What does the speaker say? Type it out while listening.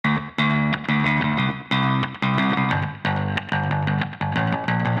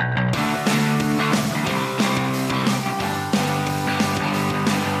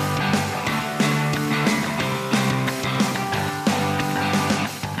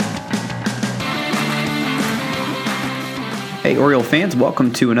Hey, Oriole fans,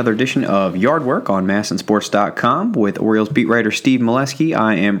 welcome to another edition of Yard Work on MASNsports.com with Orioles beat writer Steve Molesky.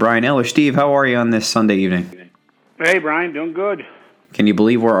 I am Brian Eller. Steve, how are you on this Sunday evening? Hey, Brian, doing good. Can you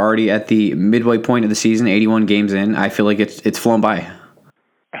believe we're already at the midway point of the season, 81 games in? I feel like it's flown by.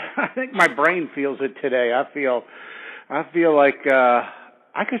 I think my brain feels it today. I feel like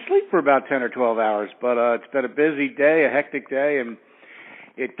I could sleep for about 10 or 12 hours, but it's been a busy day, a hectic day, and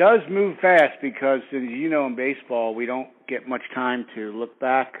it does move fast because, as you know, in baseball, we don't get much time to look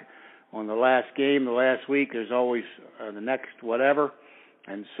back on the last game, the last week. There's always the next whatever.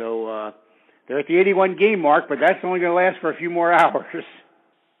 And so they're at the 81 game mark, but that's only going to last for a few more hours.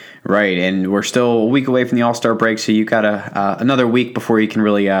 Right, and we're still a week away from the All-Star break, so you got another week before you can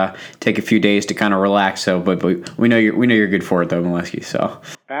really take a few days to kind of relax. So, but we know you're good for it, though, Molesky. So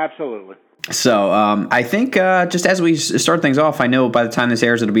Absolutely. So I think just as we start things off, I know by the time this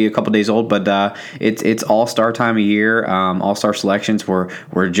airs it'll be a couple days old, but it's All-Star time of year. All-Star selections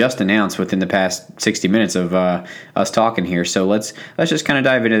were just announced within the past 60 minutes of us talking here. So let's just kind of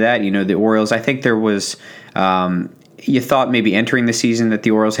dive into that. You know, the Orioles. I think there was. You thought maybe entering the season that the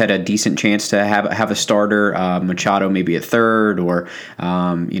Orioles had a decent chance to have a starter, Machado maybe at third, or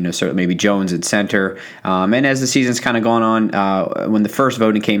certainly maybe Jones at center. And as the season's kind of gone on, when the first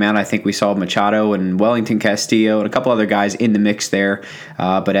voting came out, I think we saw Machado and Wellington Castillo and a couple other guys in the mix there.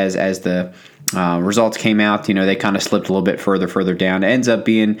 But as the results came out, they kind of slipped a little bit further down. It ends up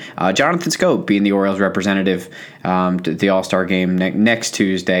being Jonathan Schoop being the Orioles representative to the All-Star game next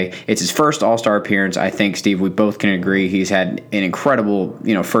Tuesday. It's his first All-Star appearance. I think, Steve, we both can agree he's had an incredible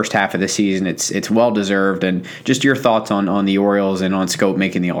first half of the season. It's well-deserved. And just your thoughts on the Orioles and on Schoop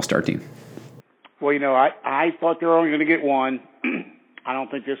making the All-Star team. Well, I thought they were only going to get one. I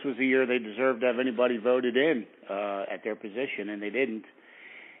don't think this was the year they deserved to have anybody voted in at their position, and they didn't.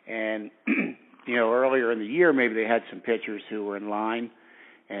 And, earlier in the year, maybe they had some pitchers who were in line.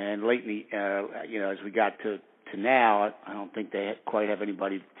 And lately, as we got to now, I don't think they quite have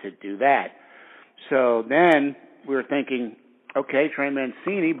anybody to do that. So then we were thinking, okay, Trey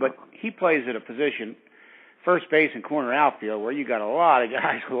Mancini, but he plays at a position, first base and corner outfield, where you got a lot of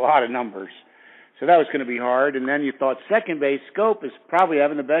guys with a lot of numbers. So that was going to be hard. And then you thought second base, Schoop is probably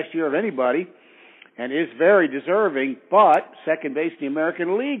having the best year of anybody and is very deserving, but second base in the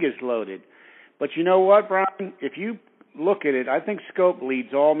American League is loaded. But you know what, Brian? If you look at it, I think Schoop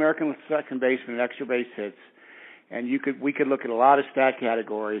leads all American second basemen in extra base hits, and we could look at a lot of stat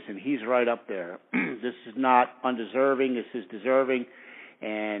categories, and he's right up there. This is not undeserving. This is deserving,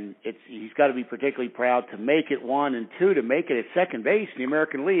 and he's got to be particularly proud to make it, one, and two, to make it at second base in the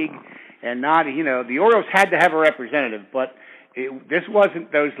American League, and not, the Orioles had to have a representative, but this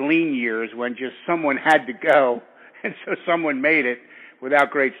wasn't those lean years when just someone had to go, and so someone made it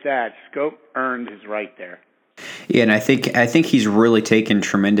without great stats. Schoop earned his right there. Yeah, and I think he's really taken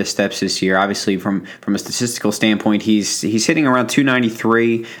tremendous steps this year. Obviously, from a statistical standpoint, he's hitting around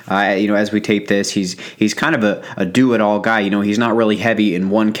 293. As we tape this, he's kind of a do-it-all guy. He's not really heavy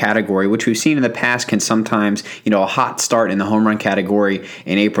in one category, which we've seen in the past can sometimes, a hot start in the home run category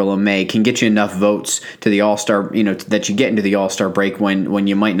in April and May can get you enough votes to the All-Star, that you get into the All-Star break when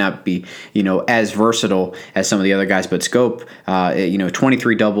you might not be, as versatile as some of the other guys. But Schoop,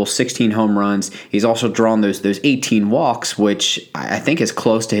 23 doubles, 16 home runs. He's also drawn those 18 walks, which I think is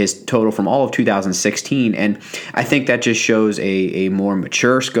close to his total from all of 2016. And I think that just shows a more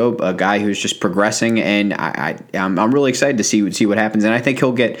mature Schoop, a guy who's just progressing. And I'm really excited to see what happens. And I think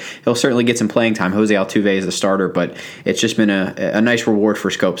he'll certainly get some playing time. Jose Altuve is the starter, but it's just been a nice reward for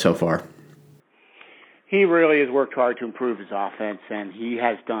Schoop so far. He really has worked hard to improve his offense, and he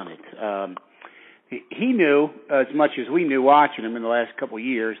has done it. He knew, as much as we knew watching him in the last couple of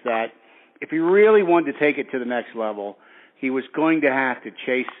years, that if he really wanted to take it to the next level, he was going to have to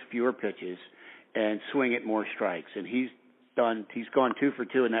chase fewer pitches and swing at more strikes. And he's gone 2 for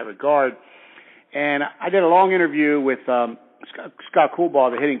 2 in that regard. And I did a long interview with Scott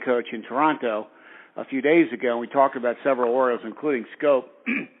Coolbaugh, the hitting coach in Toronto, a few days ago, and we talked about several Orioles, including Schoop.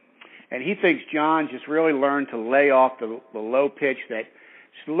 And he thinks John just really learned to lay off the low pitch that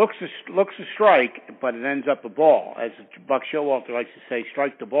looks a strike, but it ends up a ball. As Buck Showalter likes to say,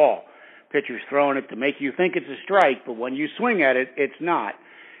 strike the ball. Pitcher's throwing it to make you think it's a strike, but when you swing at it, it's not.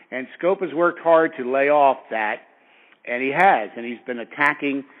 And Schoop has worked hard to lay off that, and he has. And he's been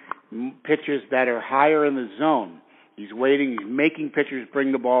attacking pitches that are higher in the zone. He's waiting. He's making pitchers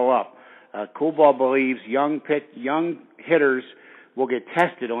bring the ball up. Coolbaugh believes young hitters will get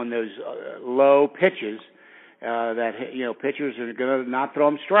tested on those low pitches that pitchers are going to not throw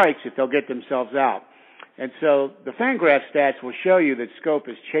them strikes if they'll get themselves out. And so the Fangraph stats will show you that Schoop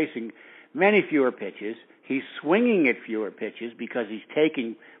is chasing many fewer pitches. He's swinging at fewer pitches because he's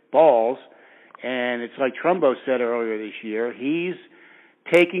taking balls. And it's like Trumbo said earlier this year, he's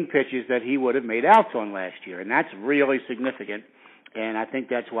taking pitches that he would have made outs on last year. And that's really significant. And I think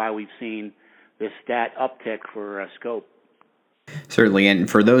that's why we've seen this stat uptick for Schoop. Certainly, and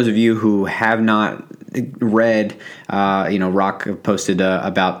for those of you who have not read, Rock posted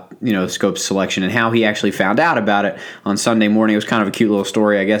about Schoop's selection and how he actually found out about it on Sunday morning. It was kind of a cute little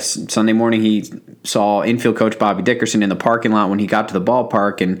story, I guess. Sunday morning, he saw infield coach Bobby Dickerson in the parking lot when he got to the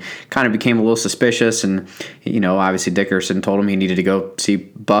ballpark, and kind of became a little suspicious. And obviously Dickerson told him he needed to go see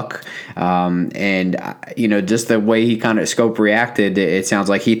Buck, just the way he kind of Schoop reacted, it sounds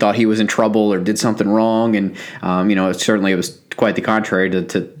like he thought he was in trouble or did something wrong, and it was quite the contrary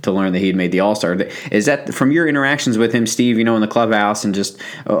to learn that he had made the All-Star. Is that from your interactions with him, Steve, in the clubhouse and just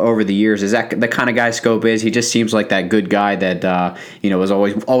over the years, is that the kind of guy Schoop is? He just seems like that good guy that, is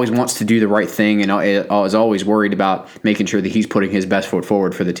always wants to do the right thing and is always worried about making sure that he's putting his best foot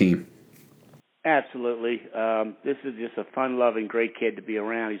forward for the team. Absolutely. This is just a fun-loving, great kid to be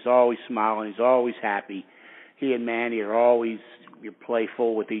around. He's always smiling. He's always happy. He and Manny are always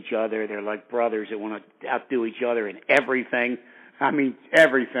playful with each other. They're like brothers that want to outdo each other in everything. I mean,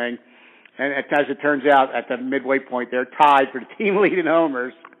 everything. And as it turns out, at the midway point, they're tied for the team lead in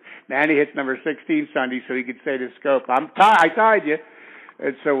homers. Manny hits number 16 Sunday, so he could say to Schoop, I tied you.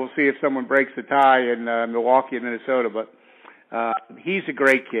 And so we'll see if someone breaks the tie in Milwaukee and Minnesota. But he's a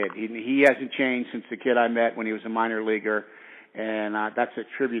great kid. He hasn't changed since the kid I met when he was a minor leaguer. And that's a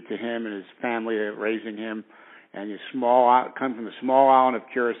tribute to him and his family raising him. And come from the small island of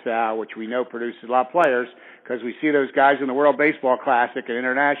Curacao, which we know produces a lot of players, because we see those guys in the World Baseball Classic and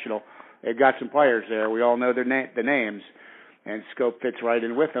International. They've got some players there. We all know the names, and Schoop fits right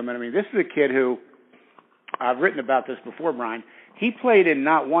in with them. And I mean, this is a kid who I've written about this before, Brian. He played in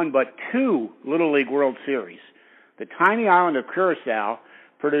not one but two Little League World Series. The tiny island of Curacao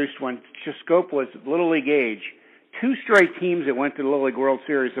produced, when Schoop was Little League age, two straight teams that went to the Little League World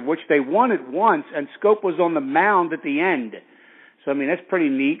Series, of which they won it once, and Schoop was on the mound at the end. So, I mean, that's pretty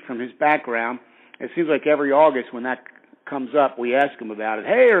neat from his background. It seems like every August when that comes up, we ask him about it.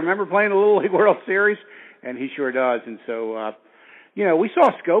 Hey, remember playing the Little League World Series? And he sure does. And so, we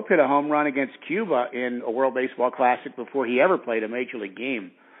saw Schoop hit a home run against Cuba in a World Baseball Classic before he ever played a Major League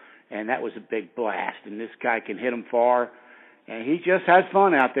game. And that was a big blast. And this guy can hit them far. And he just has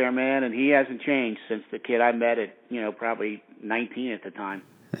fun out there, man, and he hasn't changed since the kid I met at, probably 19 at the time.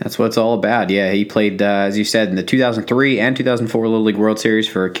 That's what it's all about. Yeah, he played, as you said, in the 2003 and 2004 Little League World Series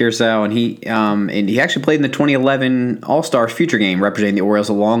for Curacao, and he actually played in the 2011 All-Star Future Game representing the Orioles,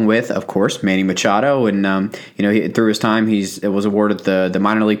 along with, of course, Manny Machado. And through his time, it was awarded the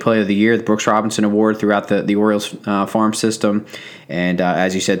Minor League Player of the Year, the Brooks Robinson Award throughout the Orioles farm system, and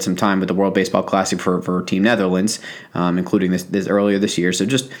as you said, some time with the World Baseball Classic for Team Netherlands, including this earlier this year. So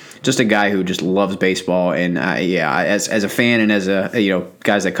just a guy who just loves baseball, and as a fan and as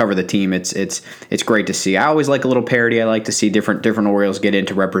guys that cover the team, it's great to see. I always like a little parody. I like to see different Orioles get in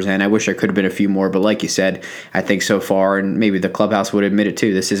to represent. I wish there could have been a few more, but like you said, I think so far, and maybe the clubhouse would admit it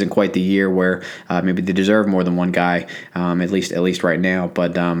too, this isn't quite the year where maybe they deserve more than one guy, at least right now.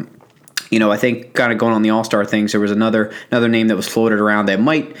 But I think kind of going on the All-Star things, there was another name that was floated around that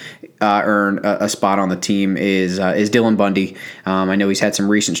might earn a spot on the team is Dylan Bundy. I know he's had some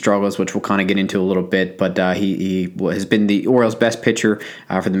recent struggles, which we'll kind of get into a little bit, but he has been the Orioles' best pitcher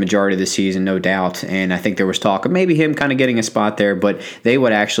for the majority of the season, no doubt. And I think there was talk of maybe him kind of getting a spot there, but that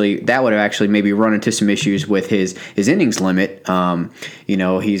would have actually maybe run into some issues with his innings limit.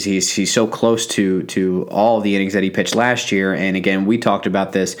 He's so close to all the innings that he pitched last year, and again, we talked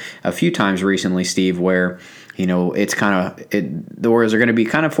about this a few times recently, Steve, where it's the Orioles are going to be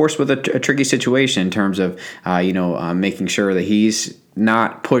kind of forced with a tricky situation in terms of making sure that he's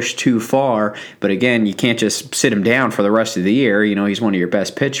not pushed too far. But again, you can't just sit him down for the rest of the year. He's one of your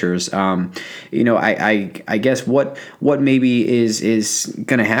best pitchers. I guess what maybe is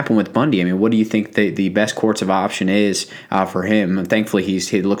going to happen with Bundy. I mean, what do you think the best course of option is for him? And thankfully,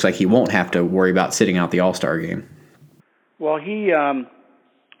 it looks like he won't have to worry about sitting out the All-Star game. Well,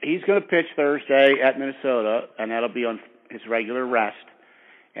 he's going to pitch Thursday at Minnesota, and that'll be on his regular rest.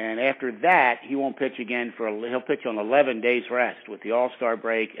 And after that, he won't pitch again he'll pitch on 11 days rest with the All-Star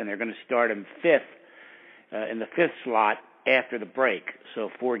break, and they're going to start him in the fifth slot after the break. So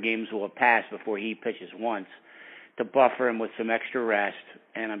 4 games will have passed before he pitches once to buffer him with some extra rest,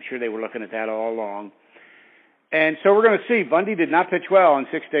 and I'm sure they were looking at that all along. And so we're going to see. Bundy did not pitch well on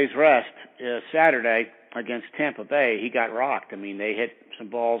 6 days rest Saturday against Tampa Bay. He got rocked. I mean, they hit some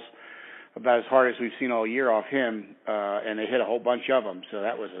balls about as hard as we've seen all year off him, and they hit a whole bunch of them. So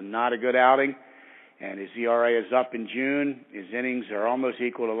that was not a good outing. and his ERA is up in June. His innings are almost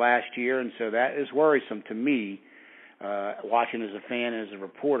equal to last year, and so that is worrisome to me, watching as a fan and as a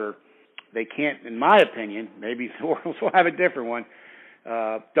reporter. They can't, in my opinion, maybe the Orioles will have a different one,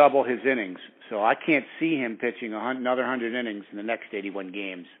 double his innings. So I can't see him pitching another 100 innings in the next 81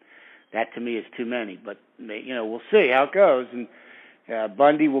 games. That, to me, is too many. But, we'll see how it goes. And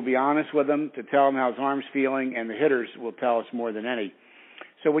Bundy will be honest with him to tell him how his arm's feeling, and the hitters will tell us more than any.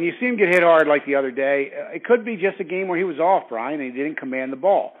 So when you see him get hit hard like the other day, it could be just a game where he was off, Brian, and he didn't command the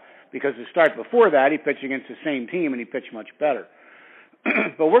ball. Because the start before that, he pitched against the same team, and he pitched much better.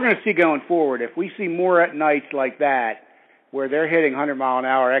 But we're going to see going forward, if we see more at nights like that, where they're hitting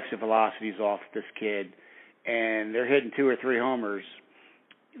 100-mile-an-hour exit velocities off this kid, and they're hitting 2 or 3 homers,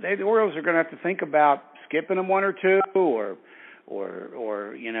 the Orioles are going to have to think about skipping him 1 or 2, or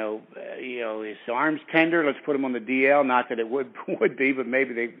his arm's tender, let's put him on the DL. Not that it would be, but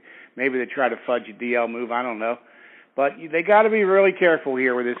maybe they try to fudge a DL move. I don't know. But they got to be really careful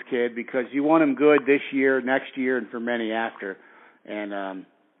here with this kid, because you want him good this year, next year, and for many after. And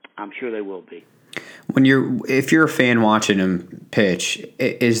I'm sure they will be. If you're a fan watching him pitch,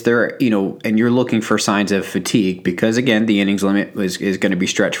 is there, and you're looking for signs of fatigue, because again, the innings limit is going to be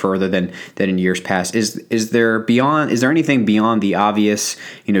stretched further than in years past. Is there anything beyond the obvious,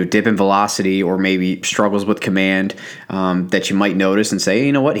 dip in velocity or maybe struggles with command, that you might notice and say,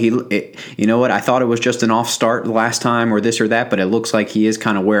 I thought it was just an off start last time or this or that, but it looks like he is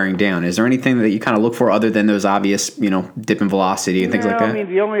kind of wearing down. Is there anything that you kind of look for other than those obvious, dip in velocity and things like that? I mean,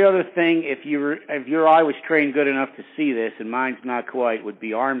 the only other thing, if your eye was trained good enough to see this, and mine's not quite, would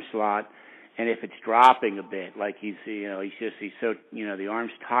be arm slot, and if it's dropping a bit, like he's so, the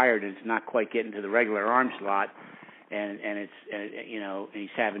arm's tired and it's not quite getting to the regular arm slot, and he's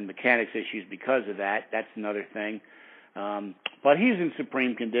having mechanics issues because of that. That's another thing. But he's in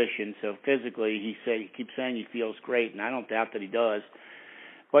supreme condition, so physically he keeps saying he feels great, and I don't doubt that he does.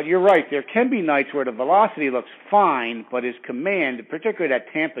 But you're right, there can be nights where the velocity looks fine, but his command, particularly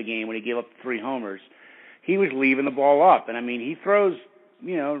that Tampa game when he gave up 3 homers, he was leaving the ball up. And, I mean, he throws,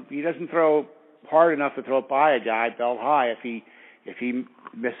 he doesn't throw hard enough to throw it by a guy belt high if he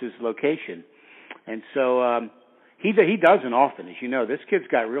misses location. And so he doesn't often. As you know, this kid's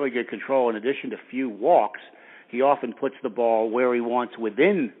got really good control. In addition to few walks, he often puts the ball where he wants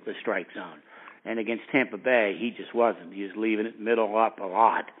within the strike zone. And against Tampa Bay, he just wasn't. He was leaving it middle up a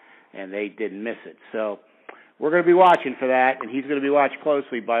lot, and they didn't miss it. So we're going to be watching for that, and he's going to be watched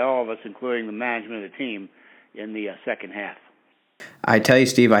closely by all of us, including the management of the team, in the second half. I tell you,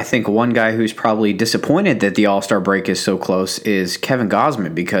 Steve, I think one guy who's probably disappointed that the All-Star break is so close is Kevin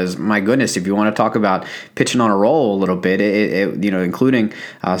Gausman, because my goodness, if you want to talk about pitching on a roll a little bit, including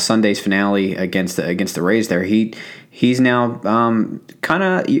Sunday's finale against the Rays, there he's now kind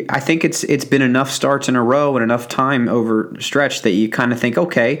of. I think it's been enough starts in a row and enough time over stretch that you kind of think,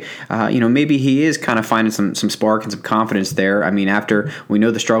 okay, maybe he is kind of finding some spark and some confidence there. I mean, after we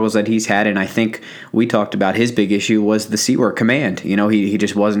know the struggles that he's had, and I think we talked about his big issue was the C-word command. He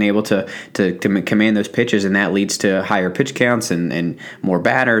just wasn't able to command those pitches, and that leads to higher pitch counts and more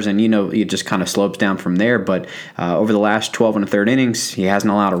batters, and it just kind of slopes down from there. But over the last 12 and a third innings, he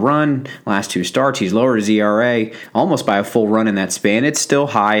hasn't allowed a run. Last 2 starts, he's lowered his ERA almost by a full run in that span. It's still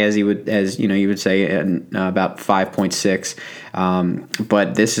high, you would say, at about 5.6.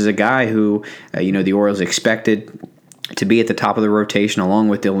 But this is a guy who the Orioles expected to be at the top of the rotation along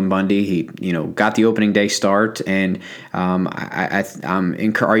with Dylan Bundy. He got the opening day start, and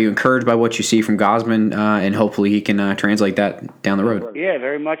are you encouraged by what you see from Gausman, and hopefully he can translate that down the road? Yeah,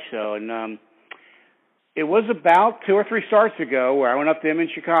 very much so. And it was about 2 or 3 starts ago where I went up to him in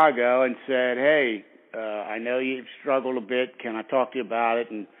Chicago and said, hey, I know you've struggled a bit. Can I talk to you about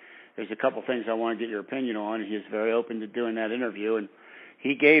it? And there's a couple things I want to get your opinion on. He was very open to doing that interview, and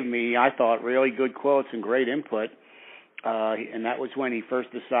he gave me, I thought, really good quotes and great input. And that was when he first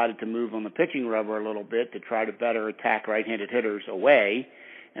decided to move on the pitching rubber a little bit to try to better attack right-handed hitters away,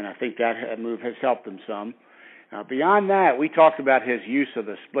 and I think that move has helped him some. Beyond that, we talked about his use of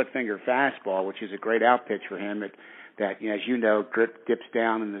the split-finger fastball, which is a great out pitch for him that as you know, dips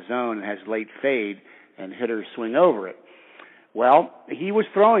down in the zone and has late fade, and hitters swing over it. Well, he was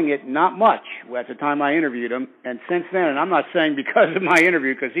throwing it not much at the time I interviewed him, and since then, and I'm not saying because of my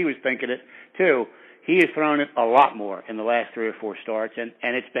interview, because he was thinking it too, he has thrown it a lot more in the last 3 or 4 starts, and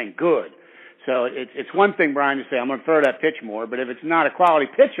it's been good. So it's one thing, Brian, to say, I'm going to throw that pitch more, but if it's not a quality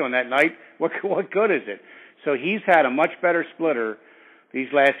pitch on that night, what good is it? So he's had a much better splitter these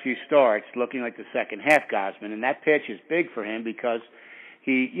last few starts, looking like the second half Gausman, and that pitch is big for him because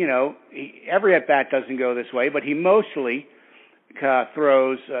every at-bat doesn't go this way, but he mostly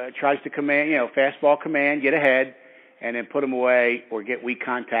throws, tries to command, fastball command, get ahead, and then put them away or get weak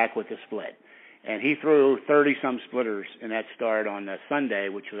contact with the split. And he threw 30-some splitters in that start on Sunday,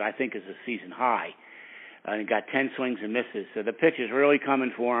 which I think is a season high. And he got 10 swings and misses. So the pitch is really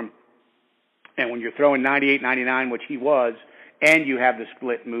coming for him. And when you're throwing 98, 99, which he was, and you have the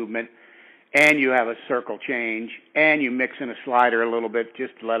split movement, and you have a circle change, and you mix in a slider a little bit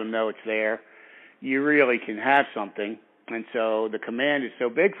just to let him know it's there, you really can have something. And so the command is so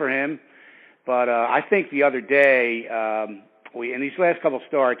big for him. But I think the other day, in these last couple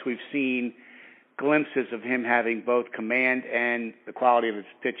starts, we've seen glimpses of him having both command and the quality of his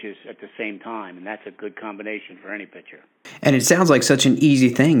pitches at the same time, and that's a good combination for any pitcher. And it sounds like such an easy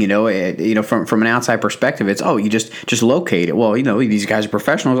thing, from an outside perspective. It's you just locate it. Well, these guys are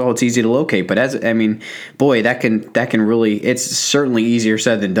professionals. It's easy to locate. But that can really. It's certainly easier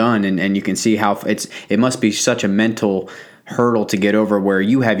said than done, and you can see how it must be such a mental hurdle to get over where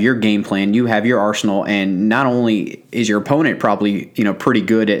you have your game plan, you have your arsenal, and not only is your opponent probably pretty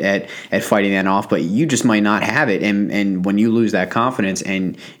good at fighting that off, but you just might not have it, and when you lose that confidence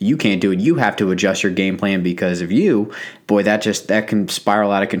and you can't do it, you have to adjust your game plan because of you. Boy, that can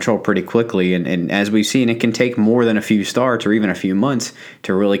spiral out of control pretty quickly, and as we've seen, it can take more than a few starts or even a few months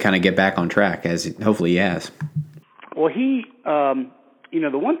to really kind of get back on track, as hopefully he has. Well,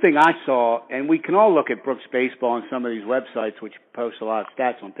 the one thing I saw, and we can all look at Brooks Baseball and some of these websites which post a lot of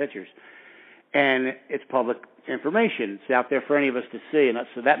stats on pitchers, and it's public information. It's out there for any of us to see, and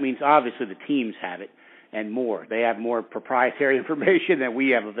so that means obviously the teams have it and more. They have more proprietary information than we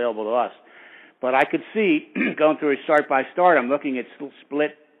have available to us. But I could see, going through his start by start, I'm looking at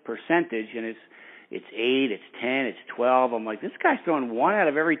split percentage, and it's 8, it's 10, it's 12. I'm like, this guy's throwing 1 out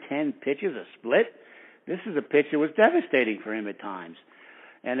of every 10 pitches a split? This is a pitch that was devastating for him at times.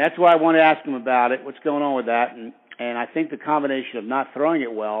 And that's why I want to ask him about it, what's going on with that. And I think the combination of not throwing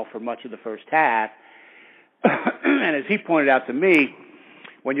it well for much of the first half, and as he pointed out to me,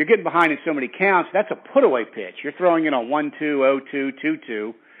 when you're getting behind in so many counts, that's a put-away pitch. You're throwing it on 1-2, 0-2,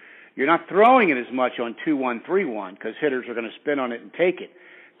 2-2. You're not throwing it as much on 2-1, 3-1 because hitters are going to spin on it and take it.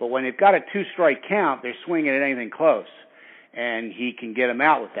 But when they've got a 2-strike count, they're swinging at anything close, and he can get them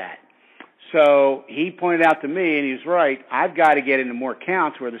out with that. So he pointed out to me, and he's right, I've got to get into more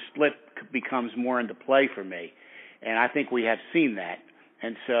counts where the split becomes more into play for me. And I think we have seen that.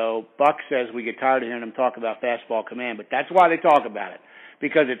 And so Buck says we get tired of hearing him talk about fastball command, but that's why they talk about it,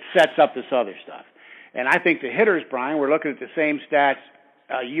 because it sets up this other stuff. And I think the hitters, Brian, we're looking at the same stats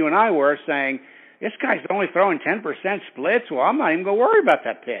you and I were, saying, this guy's only throwing 10% splits, well, I'm not even going to worry about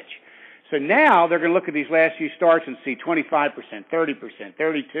that pitch. So now they're going to look at these last few starts and see 25%, 30%,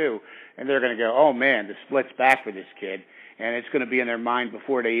 32%, and they're going to go, oh, man, the split's back for this kid, and it's going to be in their mind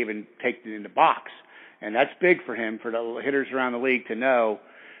before they even take it in the box. And that's big for him, for the hitters around the league to know,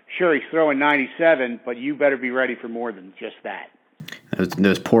 sure, he's throwing 97, but you better be ready for more than just that.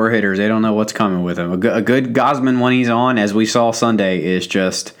 Those poor hitters, they don't know what's coming with him. A good Gausman when he's on, as we saw Sunday, is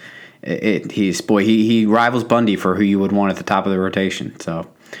just he rivals Bundy for who you would want at the top of the rotation. So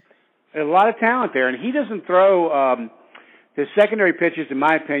there's a lot of talent there, and he doesn't throw. His secondary pitches, in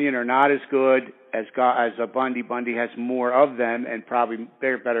my opinion, are not as good as a Bundy. Bundy has more of them and probably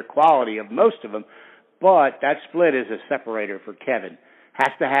better quality of most of them. But that split is a separator for Kevin.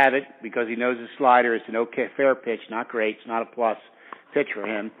 Has to have it because he knows his slider is an okay, fair pitch, not great. It's not a plus pitch for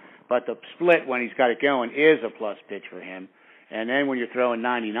him. But the split, when he's got it going, is a plus pitch for him. And then when you're throwing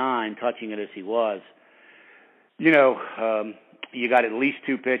 99, touching it as he was, you got at least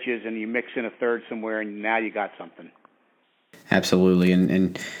 2 pitches and you mix in a third somewhere and now you got something. Absolutely.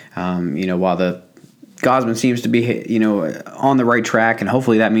 And while the Gausman seems to be, on the right track, and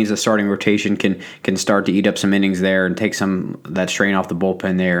hopefully that means the starting rotation can start to eat up some innings there and take some of that strain off the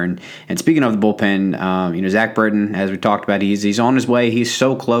bullpen there. And speaking of the bullpen, Zach Britton, as we talked about, he's on his way. He's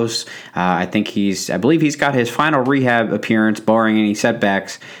so close. I believe he's got his final rehab appearance, barring any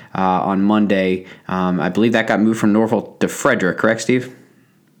setbacks, on Monday. I believe that got moved from Norfolk to Frederick, correct, Steve?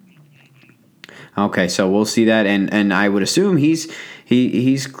 Okay, so we'll see that, and I would assume he's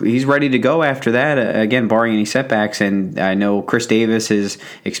ready to go after that, again, barring any setbacks. And I know Chris Davis is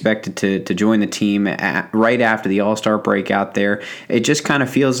expected to join the team right after the All-Star break out there. It just kind of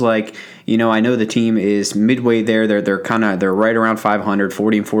feels like, I know the team is midway there. They're right around 500,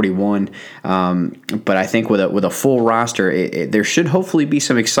 40 and 41. But I think with a full roster, there should hopefully be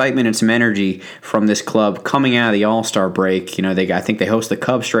some excitement and some energy from this club coming out of the All-Star break. I think they host the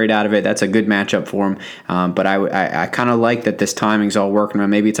Cubs straight out of it. That's a good matchup for them. But I kind of like that this timing's all working.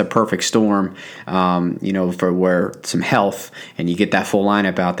 Maybe it's a perfect storm, for where some health and you get that full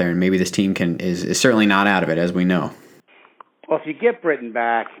lineup out there, and maybe this team is certainly not out of it, as we know. Well, if you get Britton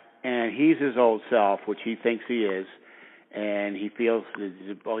back and he's his old self, which he thinks he is, and he feels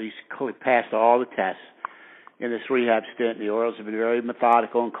he's passed all the tests in this rehab stint, the Orioles have been very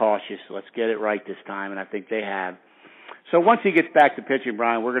methodical and cautious. Let's get it right this time, and I think they have. So once he gets back to pitching,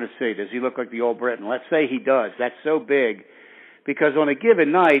 Brian, we're going to see. Does he look like the old Britton? Let's say he does. That's so big because on a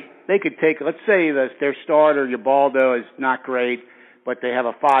given night, they could take, let's say their starter, Ubaldo, is not great, but they have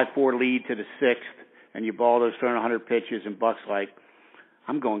a 5-4 lead to the sixth, and Ubaldo's throwing 100 pitches, and Buck's like,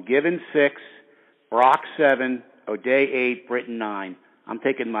 I'm going Givens 6, Brock 7, O'Day 8, Britton 9. I'm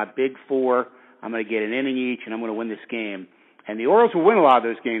taking my big 4. I'm going to get an inning each, and I'm going to win this game. And the Orioles will win a lot of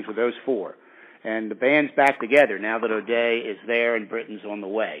those games with those 4. And the band's back together now that O'Day is there and Britton's on the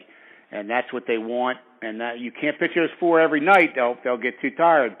way. And that's what they want. And that, you can't pitch those 4 every night. They'll get too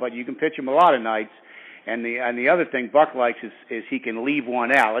tired. But you can pitch them a lot of nights. And the other thing Buck likes is he can leave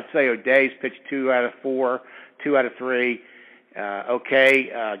one out. Let's say O'Day's pitched 2 out of 4, 2 out of 3.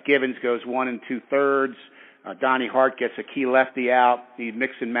 Givens goes 1 2/3. Donnie Hart gets a key lefty out. He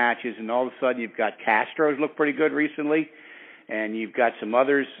mix and matches, and all of a sudden you've got Castro's looked pretty good recently, and you've got some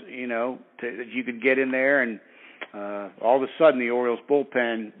others, that you could get in there, and all of a sudden the Orioles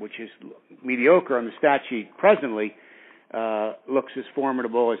bullpen, which is mediocre on the stat sheet presently, looks as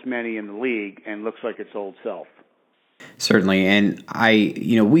formidable as many in the league and looks like its old self. Certainly, and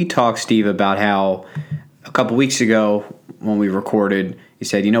we talked, Steve, about how a couple weeks ago when we recorded, he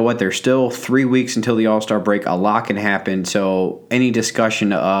said, you know what, there's still 3 weeks until the All-Star break. A lot can happen. So any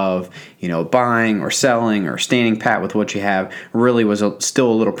discussion of, buying or selling or standing pat with what you have really was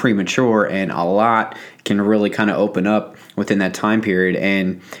still a little premature, and a lot can really kind of open up within that time period.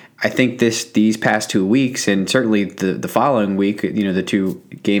 And I think these past 2 weeks, and certainly the following week, the 2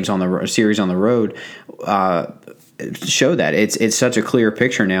 games on the series on the road, show that it's such a clear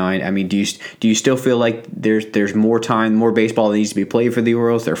picture now. I mean, do you still feel like there's more time, more baseball that needs to be played for the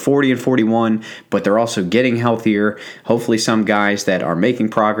Orioles? They're 40 and 41, but they're also getting healthier. Hopefully, some guys that are making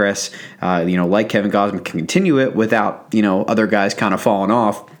progress, like Kevin Gausman, can continue it without other guys kind of falling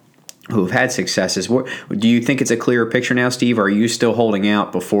off who have had successes. Do you think it's a clearer picture now, Steve? Or are you still holding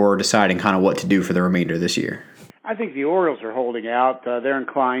out before deciding kind of what to do for the remainder of this year? I think the Orioles are holding out. They're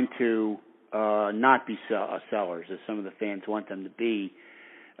inclined to not be sellers, as some of the fans want them to be.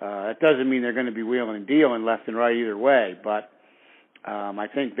 It doesn't mean they're going to be wheeling and dealing left and right either way, but I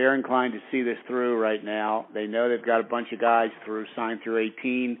think they're inclined to see this through right now. They know they've got a bunch of guys signed through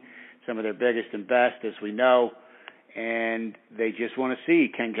 18, some of their biggest and best, as we know, and they just want to see,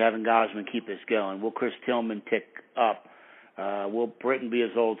 can Kevin Gausman keep this going? Will Chris Tillman tick up? Will Britton be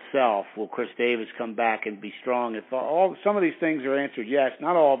his old self? Will Chris Davis come back and be strong? If some of these things are answered yes,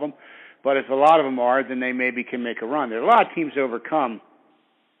 not all of them, but if a lot of them are, then they maybe can make a run. There are a lot of teams overcome.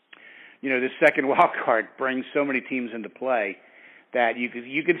 This second wild card brings so many teams into play that you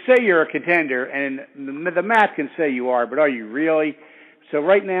could say you're a contender, and the math can say you are, but are you really? So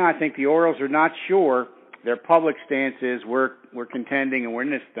right now, I think the Orioles are not sure. Their public stance is we're contending and we're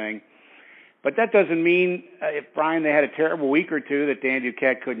in this thing. But that doesn't mean, if Brian, they had a terrible week or two, that Dan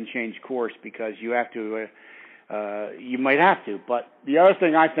Duquette couldn't change course, because you have to. You might have to. But the other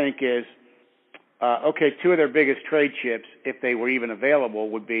thing I think is, 2 of their biggest trade chips, if they were even available,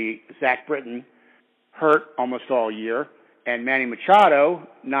 would be Zach Britton, hurt almost all year, and Manny Machado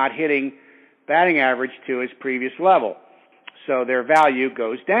not hitting batting average to his previous level. So their value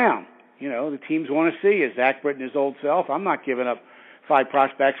goes down. The teams want to see, is Zach Britton his old self? I'm not giving up 5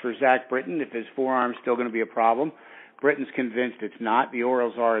 prospects for Zach Britton if his forearm's still going to be a problem. Britton's convinced it's not. The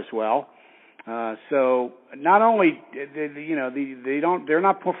Orioles are as well. So not only they're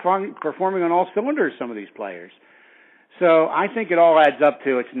not performing on all cylinders, some of these players. So I think it all adds up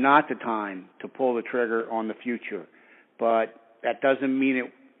to it's not the time to pull the trigger on the future, but that doesn't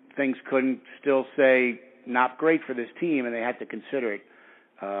mean things couldn't still say not great for this team, and they had to consider it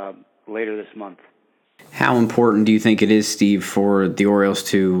later this month. How important do you think it is, Steve, for the Orioles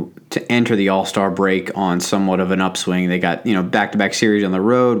to enter the All-Star break on somewhat of an upswing? They got back-to-back series on the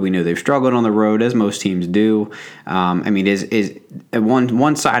road. We know they've struggled on the road, as most teams do. Is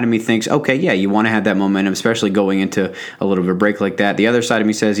one side of me thinks, okay, yeah, you want to have that momentum, especially going into a little bit of break like that. The other side of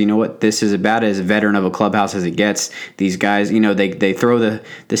me says, you know what, this is about as veteran of a clubhouse as it gets. These guys, they throw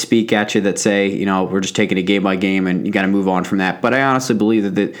the speak at you that say, we're just taking it game by game, and you got to move on from that. But I honestly believe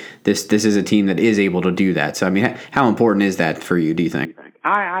that this is a team that is able to do that. So, how important is that for you, do you think?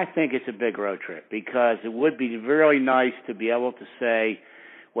 I think it's a big road trip, because it would be really nice to be able to say,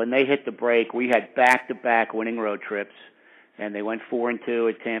 when they hit the break, we had back-to-back winning road trips, and they went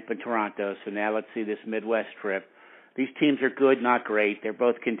 4-2 at Tampa and Toronto. So now let's see this Midwest trip. these teams are good, not great. They're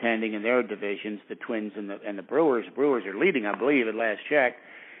both contending in their divisions, the Twins and the Brewers. The Brewers are leading, I believe, at last check.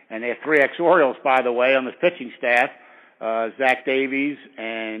 And they have 3 ex-Orioles, by the way, on the pitching staff, Zach Davies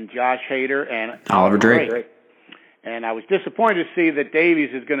and Josh Hader and Oliver Drake. And I was disappointed to see that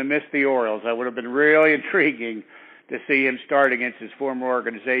Davies is going to miss the Orioles. That would have been really intriguing to see him start against his former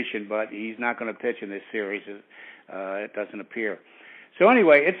organization, but he's not going to pitch in this series. It doesn't appear. So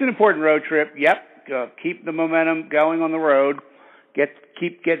anyway, it's an important road trip. Yep, keep the momentum going on the road. Get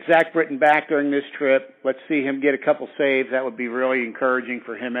Zach Britton back during this trip. Let's see him get a couple saves. That would be really encouraging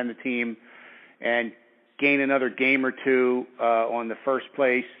for him and the team. And gain another game or two on the first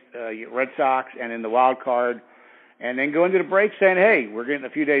place Red Sox and in the wild card. And then go into the break saying, hey, we're getting a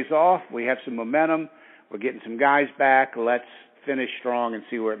few days off. We have some momentum. We're getting some guys back. Let's finish strong and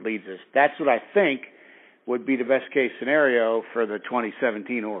see where it leads us. That's what I think would be the best case scenario for the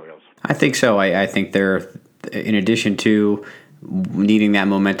 2017 Orioles. I think so. I think they're, in addition to needing that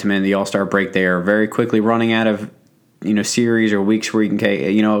momentum in the All-Star break, they are very quickly running out of series or weeks where you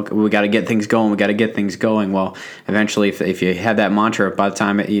can, we got to get things going. We got to get things going. Well, eventually, if you have that mantra, by the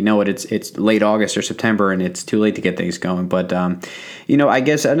time it's late August or September, and it's too late to get things going. But I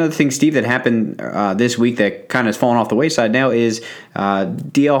guess another thing, Steve, that happened this week that kind of has fallen off the wayside now is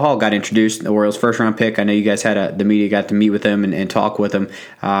DL Hall got introduced, the Orioles' first-round pick. I know you guys had the media got to meet with him and talk with him.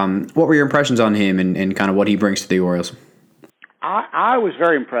 What were your impressions on him and kind of what he brings to the Orioles? I was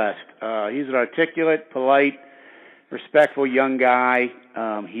very impressed. He's an articulate, polite, respectful young guy.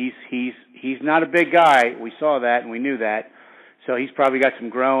 He's not a big guy. We saw that and we knew that. So he's probably got some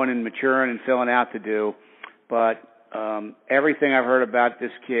growing and maturing and filling out to do. But everything I've heard about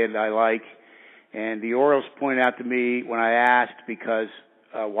this kid I like. And the Orioles pointed out to me when I asked, because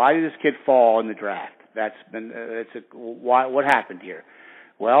why did this kid fall in the draft? What happened here?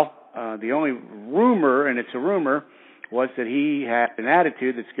 Well, the only rumor, and it's a rumor, was that he had an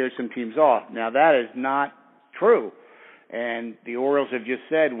attitude that scared some teams off. Now, that is not true. And the Orioles have just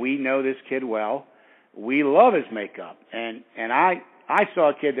said, we know this kid well. We love his makeup. And I saw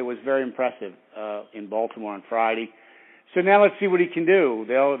a kid that was very impressive in Baltimore on Friday. So now let's see what he can do.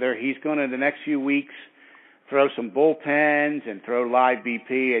 He's going to, the next few weeks, throw some bullpens and throw live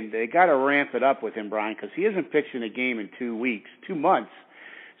BP. And they got to ramp it up with him, Brian, because he hasn't pitched in a game in 2 months.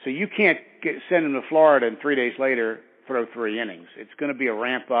 So you can't send him to Florida and 3 days later throw 3 innings. It's going to be a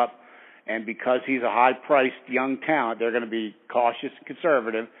ramp up. And because he's a high-priced young talent, they're going to be cautious and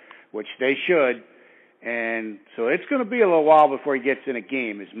conservative, which they should. And so it's going to be a little while before he gets in a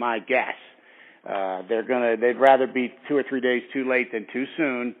game, is my guess. They'd rather be 2 or 3 days too late than too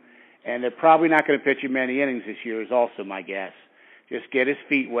soon. And they're probably not going to pitch him many innings this year, is also my guess. Just get his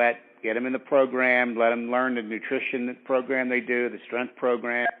feet wet, get him in the program, let him learn the nutrition program they do, the strength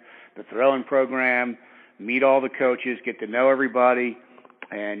program, the throwing program, meet all the coaches, get to know everybody.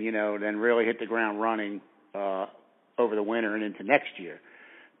 And, then really hit the ground running over the winter and into next year.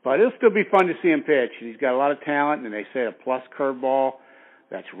 But it'll still be fun to see him pitch. He's got a lot of talent, and they say a plus curveball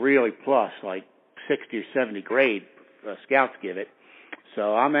that's really plus, like 60 or 70 grade, scouts give it.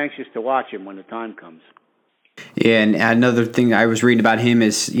 So I'm anxious to watch him when the time comes. Yeah, and another thing I was reading about him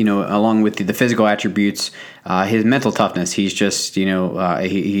is, along with the physical attributes, his mental toughness. He's just,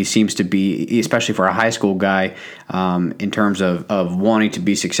 he seems to be, especially for a high school guy, in terms of wanting to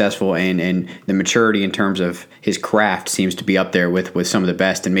be successful, and the maturity in terms of his craft seems to be up there with some of the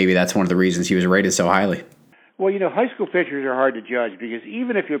best, and maybe that's one of the reasons he was rated so highly. Well, high school pitchers are hard to judge because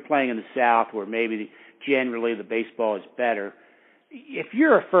even if you're playing in the South where maybe generally the baseball is better, if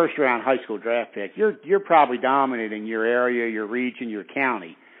you're a first-round high school draft pick, you're probably dominating your area, your region, your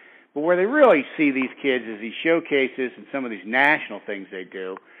county. But where they really see these kids is these showcases and some of these national things they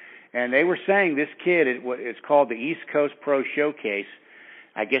do. And they were saying this kid, it's called the East Coast Pro Showcase,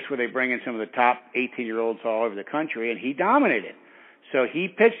 I guess where they bring in some of the top 18-year-olds all over the country, and he dominated. So he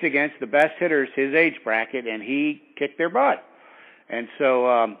pitched against the best hitters his age bracket, and he kicked their butt. And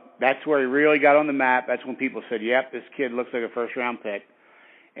so that's where he really got on the map. That's when people said, yep, this kid looks like a first-round pick.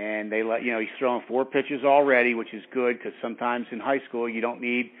 And he's throwing 4 pitches already, which is good because sometimes in high school you don't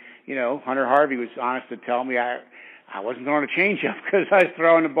need, Hunter Harvey was honest to tell me I wasn't throwing a changeup because I was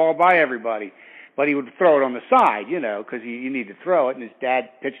throwing the ball by everybody. But he would throw it on the side, because you need to throw it. And his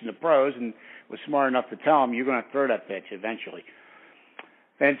dad pitched in the pros and was smart enough to tell him, you're going to throw that pitch eventually.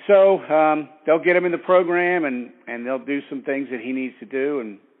 And so they'll get him in the program, and they'll do some things that he needs to do.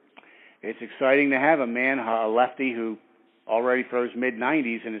 And it's exciting to have a lefty who already throws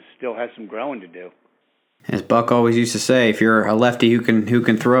mid-90s and still has some growing to do. As Buck always used to say, if you're a lefty who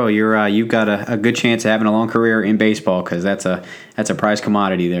can throw, you've got a good chance of having a long career in baseball because that's a prized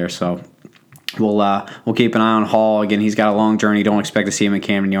commodity there. So we'll keep an eye on Hall. Again, he's got a long journey. Don't expect to see him in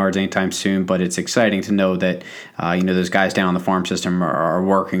Camden Yards anytime soon, but it's exciting to know that those guys down on the farm system are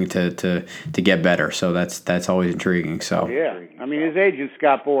working to get better. So that's always intriguing. So yeah, I mean his agent's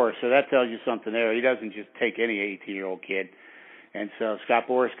Scott Boras, so that tells you something there. He doesn't just take any 18-year-old kid. And so Scott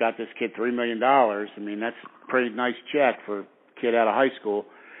Boras got this kid $3 million. I mean, that's a pretty nice check for a kid out of high school,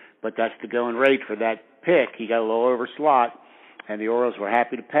 but that's the going rate for that pick. He got a little over slot, and the Orioles were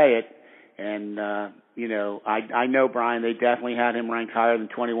happy to pay it. And, I know, Brian, they definitely had him ranked higher than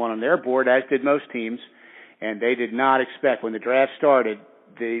 21 on their board, as did most teams. And they did not expect, when the draft started,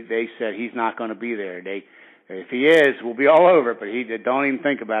 they said he's not going to be there. If he is, we'll be all over it. But he did, don't even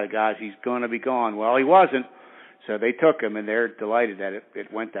think about it, guys. He's going to be gone. Well, he wasn't. So they took him, and they're delighted that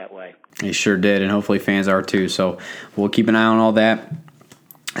it went that way. He sure did, and hopefully fans are too. So we'll keep an eye on all that.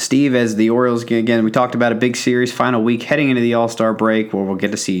 Steve, as the Orioles, again, we talked about a big series, final week, heading into the All-Star break, where we'll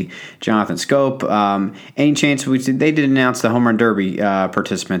get to see Jonathan Schoop. Any chance they did announce the Home Run Derby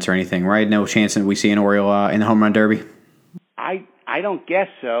participants or anything, right? No chance that we see an Oriole in the Home Run Derby? I don't guess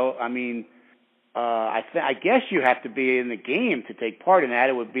so. I mean, I guess you have to be in the game to take part in that.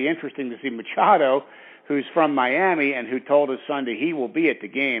 It would be interesting to see Machado, who's from Miami and who told us Sunday he will be at the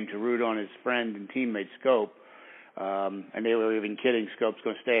game to root on his friend and teammate Schoop. And they were even kidding Scope's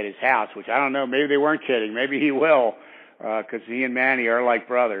going to stay at his house, which I don't know. Maybe they weren't kidding. Maybe he will, because he and Manny are like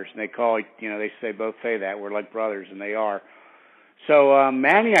brothers. And they both say that we're like brothers, and they are. So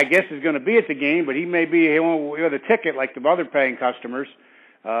Manny, I guess, is going to be at the game, but he won't have the ticket like the other paying customers.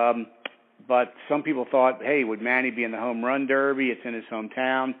 But some people thought, hey, would Manny be in the Home Run Derby? It's in his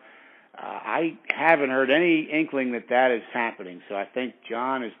hometown. I haven't heard any inkling that is happening. So I think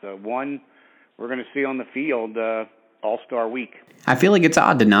John is the one we're going to see on the field All-Star Week. I feel like it's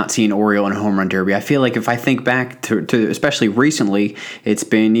odd to not see an Oriole in a Home Run Derby. I feel like if I think back to especially recently, it's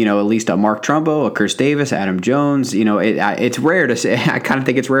been, at least a Mark Trumbo, a Chris Davis, Adam Jones. It's rare to say. I kind of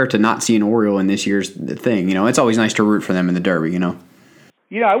think it's rare to not see an Oriole in this year's thing. It's always nice to root for them in the Derby,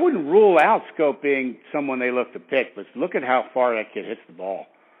 I wouldn't rule out Schoop being someone they look to pick, but look at how far that kid hits the ball.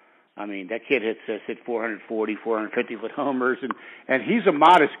 I mean, that kid hit 440, 450-foot homers, and he's a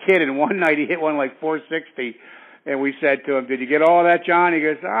modest kid, and one night he hit one like 460, and we said to him, did you get all of that, John? He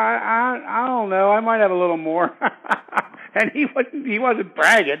goes, I don't know, I might have a little more. And he wasn't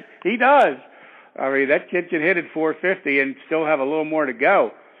bragging. He does. I mean, that kid can hit at 450 and still have a little more to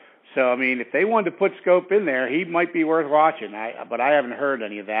go. So, I mean, if they wanted to put Schoop in there, he might be worth watching. But I haven't heard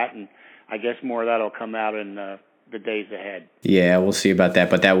any of that, and I guess more of that will come out in the days ahead. Yeah, we'll see about that,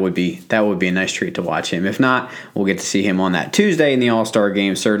 but that would be a nice treat to watch him. If not, we'll get to see him on that Tuesday in the All-Star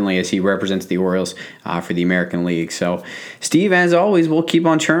game, certainly as he represents the Orioles for the American League. So, Steve, as always, we'll keep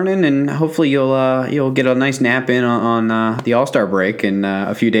on churning, and hopefully you'll get a nice nap in on the All-Star break and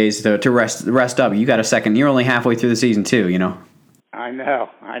a few days to rest up. You got a second. You're only halfway through the season too, I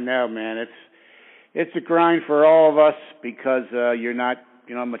know, man. It's a grind for all of us because you're not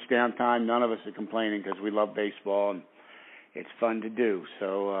much downtime. None of us are complaining because we love baseball and it's fun to do.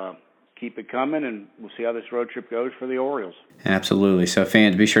 So keep it coming, and we'll see how this road trip goes for the Orioles. Absolutely. So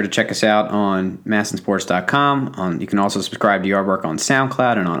fans, be sure to check us out on MASNsports.com. You can also subscribe to Yardbark on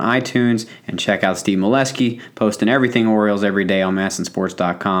SoundCloud and on iTunes, and check out Steve Molesky posting everything Orioles every day on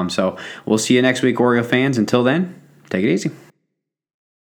MASNsports.com. So we'll see you next week, Oriole fans. Until then, take it easy.